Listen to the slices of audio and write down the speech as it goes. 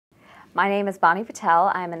My name is Bonnie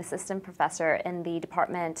Patel. I'm an assistant professor in the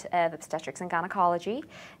Department of Obstetrics and Gynecology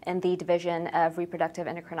in the Division of Reproductive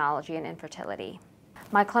Endocrinology and Infertility.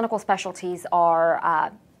 My clinical specialties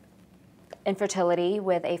are infertility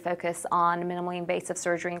with a focus on minimally invasive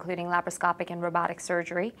surgery, including laparoscopic and robotic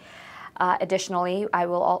surgery. Additionally,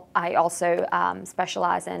 I also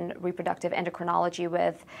specialize in reproductive endocrinology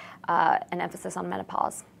with an emphasis on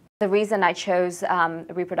menopause. The reason I chose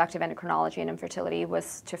reproductive endocrinology and infertility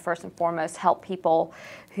was to first and foremost help people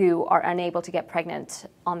who are unable to get pregnant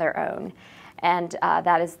on their own. And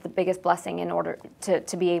that is the biggest blessing in order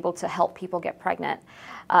to be able to help people get pregnant.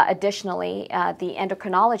 Additionally, the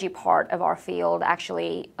endocrinology part of our field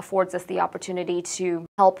actually affords us the opportunity to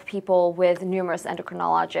help people with numerous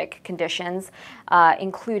endocrinologic conditions,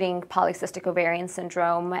 including polycystic ovarian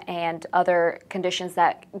syndrome and other conditions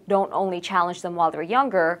that don't only challenge them while they're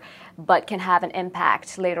younger, but can have an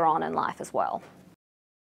impact later on in life as well.